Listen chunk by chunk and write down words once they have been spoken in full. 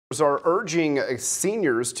Are urging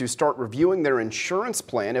seniors to start reviewing their insurance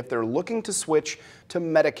plan if they're looking to switch to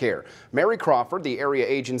Medicare. Mary Crawford, the Area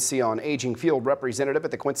Agency on Aging field representative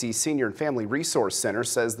at the Quincy Senior and Family Resource Center,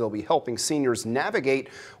 says they'll be helping seniors navigate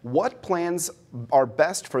what plans are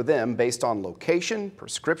best for them based on location,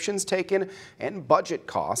 prescriptions taken, and budget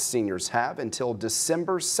costs. Seniors have until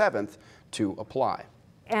December 7th to apply.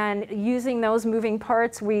 And using those moving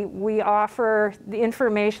parts, we offer the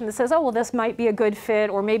information that says, oh, well, this might be a good fit,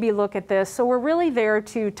 or maybe look at this. So we're really there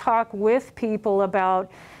to talk with people about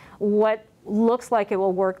what looks like it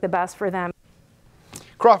will work the best for them.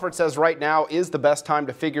 Crawford says right now is the best time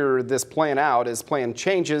to figure this plan out, as plan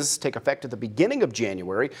changes take effect at the beginning of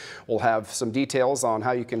January. We'll have some details on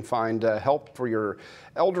how you can find help for your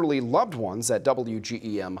elderly loved ones at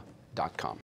WGEM.com.